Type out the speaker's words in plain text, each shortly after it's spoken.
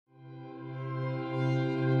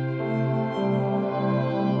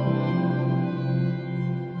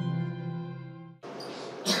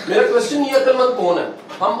میرا کوشچن یہ عقل مند کون ہے؟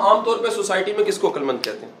 ہم عام طور پہ سوسائٹی میں کس کو عقل مند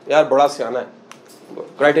کہتے ہیں؟ یار بڑا سیانا ہے،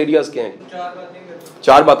 کرائٹیریاز کیا ہیں؟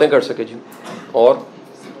 4 باتیں کر سکے جی، اور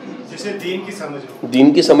جیسے دین کی سمجھ ہو،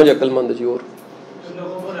 دین کی سمجھ عقل مند ہے جی، اور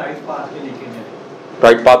لوگوں کو رائٹ پاتھ پہ لے کے جائے،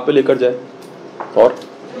 رائٹ پاتھ پہ لے کر جائے، اور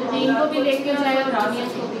دین کو بھی لے کے جائے اور دنیا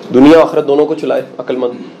کو بھی، دنیا آخرت دونوں کو چلائے، عقل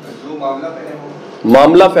مند، جو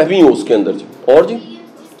معاملہ فہمی ہو اس کے اندر جی، اور جی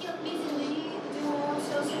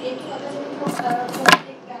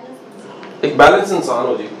ایک بیلنس انسان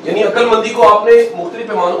ہو جی، یعنی عقل مندی کو آپ نے مختلف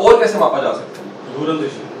پیمانوں اور کیسے ماپا جا سکتا ہے؟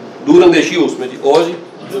 دور اندیشی ہو اس میں جی، اور جی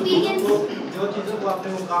جو چیزوں کو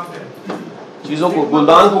اپنے مقام پہ، چیزوں کو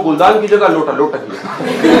گلدان کی جگہ لوٹا کیا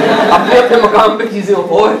اپنے اپنے مقام پہ چیزیں ہو،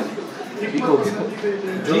 اور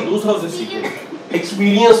جو دوسروں سے سیکھے،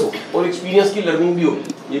 ایکسپیرینس ہو، اور ایکسپیرینس کی لرننگ بھی ہو،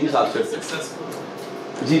 یہ بھی ساتھ شرط ہے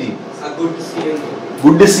جی جی،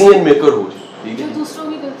 گڈ ڈیسیژن میکر ہو جی، ٹھیک ہے،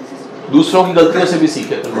 دوسروں کی غلطیوں سے بھی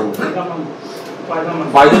سیکھے، عقل مند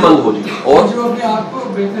فائدہ مند ہو جی، اور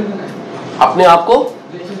اپنے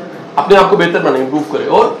آپ کو بہتر بنائے، امپروو کرے،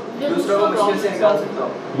 اور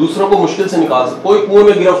دوسروں کو مشکل سے نکال سکے، کوئی کنویں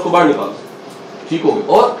میں گرا اس کو باہر نکال سکے، ٹھیک ہو گئے،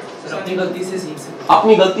 اور اپنی غلطی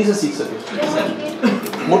سے سیکھ سکے،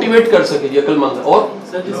 موٹیویٹ کر سکے جی، عقل مند ہے، اور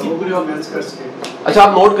اچھا آپ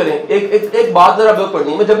نوٹ کریں ایک بات ذرا اب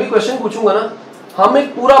پڑھنی ہے، میں جب بھی کوشچن پوچھوں گا نا، ہم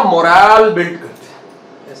ایک پورا مورال بلڈ کرتے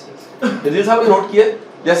ہیں، نذیر صاحب نے نوٹ کیا،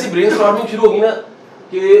 جیسی برین اسٹارمنگ شروع ہوگی نا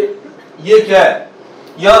کہ یہ کیا ہے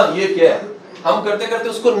یا یہ کیا ہے، ہم کرتے کرتے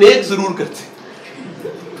اس کو نیک ضرور کرتے ہیں،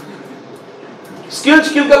 اسکل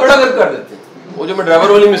کا بڑا کر دیتے ہیں، وہ جو میں ڈرائیور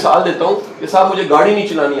والی مثال دیتا ہوں کہ صاحب مجھے گاڑی نہیں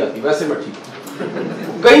چلانی آتی، ویسے میں ٹھیک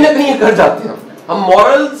کہیں نہ کہیں کر جاتے ہیں، ہم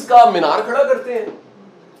مورلز کا مینار کھڑا کرتے ہیں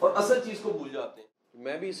اور اصل چیز کو بھول جاتے ہیں۔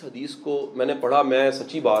 میں بھی اس حدیث کو میں نے پڑھا، میں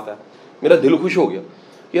سچی بات ہے میرا دل خوش ہو گیا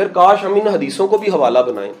کہ یار کاش ہم ان حدیثوں کو بھی حوالہ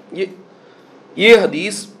بنائیں۔ یہ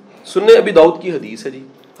حدیث سنن ابی داؤد کی حدیث ہے جی،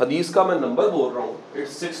 حدیث کا میں نمبر بول رہا ہوں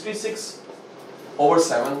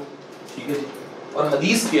 66/7، ٹھیک ہے جی، اور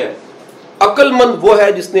حدیث کیا ہے؟ عقل مند وہ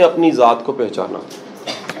ہے جس نے اپنی ذات کو پہچانا۔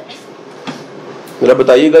 میرا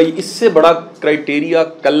بتائیے گا اس سے بڑا کرائٹیریا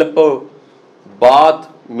کلپ بات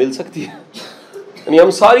مل سکتی ہے؟ یعنی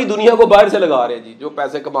ہم ساری دنیا کو باہر سے لگا رہے ہیں جی، جو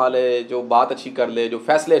پیسے کما لے، جو بات اچھی کر لے، جو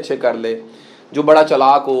فیصلے اچھے کر لے، جو بڑا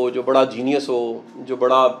چلاک ہو، جو بڑا جینیس ہو، جو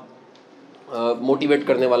بڑا موٹیویٹ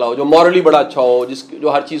کرنے والا ہو، جو مورلی بڑا اچھا ہو، جو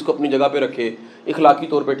ہر چیز کو اپنی جگہ پہ رکھے، اخلاقی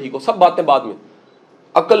طور پہ ٹھیک ہو، سب باتیں بعد میں۔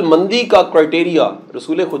 عقل مندی کا کرائٹیریا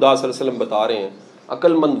رسول خدا صلی اللہ علیہ وسلم بتا رہے ہیں،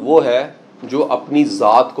 عقل مند وہ ہے جو اپنی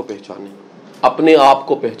ذات کو پہچانے، اپنے آپ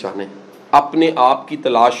کو پہچانے، اپنے آپ کی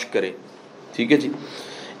تلاش کرے، ٹھیک ہے جی۔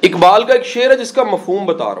 اقبال کا ایک شعر ہے جس کا مفہوم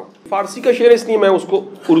بتا رہا ہوں، فارسی کا شعر ہے اس لیے میں اس کو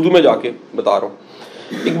اردو میں جا کے بتا رہا ہوں۔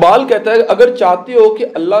 اقبال کہتا ہے اگر چاہتے ہو کہ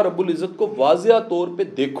اللہ رب العزت کو واضح طور پہ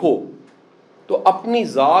دیکھو تو اپنی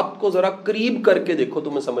ذات کو ذرا قریب کر کے دیکھو،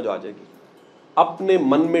 تمہیں سمجھ آ جائے گی، اپنے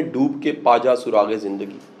من میں ڈوب کے پاجا سراغ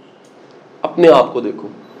زندگی، اپنے آپ کو دیکھو۔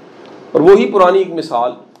 اور وہی پرانی ایک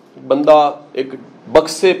مثال، بندہ ایک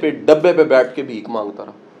بکسے پہ ڈبے پہ بیٹھ کے بھیک مانگتا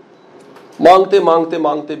رہا، مانگتے مانگتے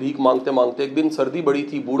مانگتے بھیک مانگتے مانگتے ایک دن سردی بڑی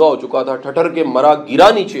تھی، بوڑھا ہو چکا تھا، ٹھٹر کے مرا،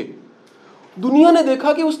 گرا نیچے۔ دنیا نے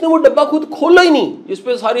دیکھا کہ اس نے وہ ڈبہ خود کھولا ہی نہیں جس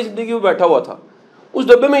پہ ساری زندگی وہ بیٹھا ہوا تھا، اس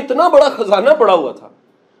ڈبے میں اتنا بڑا خزانہ پڑا ہوا تھا،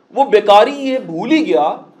 وہ بیکاری یہ بھول ہی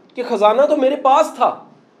گیا کہ خزانہ تو میرے پاس تھا۔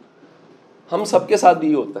 ہم سب کے ساتھ بھی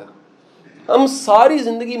یہ ہوتا ہے، ہم ساری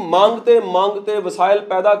زندگی مانگتے مانگتے وسائل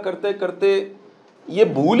پیدا کرتے کرتے یہ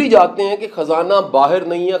بھول ہی جاتے ہیں کہ خزانہ باہر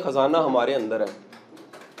نہیں ہے، خزانہ ہمارے اندر ہے،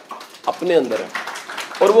 اپنے اندر ہے۔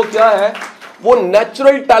 اور وہ کیا ہے؟ وہ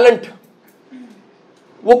نیچرل ٹیلنٹ،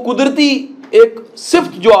 وہ قدرتی ایک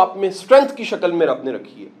صفت جو آپ میں اسٹرینتھ کی شکل میں رب نے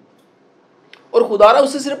رکھی ہے۔ اور خدا را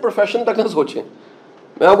اسے صرف پروفیشن تک نہ سوچیں،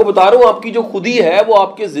 میں آپ کو بتا رہا ہوں آپ کی جو خودی ہے وہ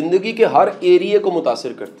آپ کے زندگی کے ہر ایریے کو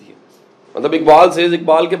متاثر کرتی ہے۔ مطلب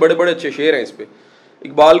اقبال کے بڑے بڑے اچھے شعر ہیں اس پہ۔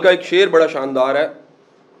 اقبال کا ایک شعر بڑا شاندار ہے،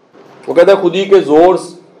 وہ کہتا ہے خودی کے زور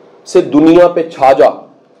سے دنیا پہ چھا جا،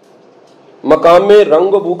 مقام میں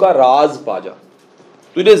رنگ و بو کا راز پا جا۔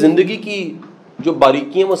 تجھے زندگی کی جو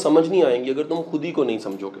باریکیاں وہ سمجھ نہیں آئیں گی اگر تم خودی کو نہیں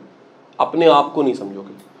سمجھو گے، اپنے آپ کو نہیں سمجھو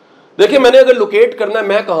گے۔ دیکھیں میں نے اگر لوکیٹ کرنا ہے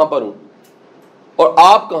میں کہاں پر ہوں اور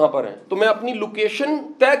آپ کہاں پر ہیں، تو میں اپنی لوکیشن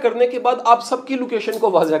طے کرنے کے بعد آپ سب کی لوکیشن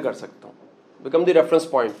کو واضح کر سکتا ہوں، بیکم دی ریفرنس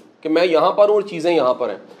پوائنٹ، کہ میں یہاں پر ہوں اور چیزیں یہاں پر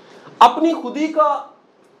ہیں۔ اپنی خودی کا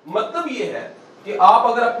مطلب یہ ہے کہ آپ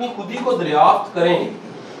اگر اپنی خودی کو دریافت کریں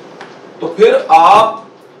تو پھر آپ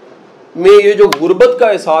میں یہ جو غربت کا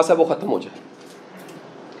احساس ہے وہ ختم ہو جائے۔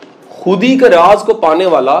 خودی کے راز کو پانے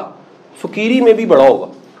والا فقیری میں بھی بڑا ہوگا،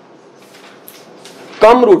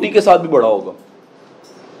 کم روٹی کے ساتھ بھی بڑا ہوگا،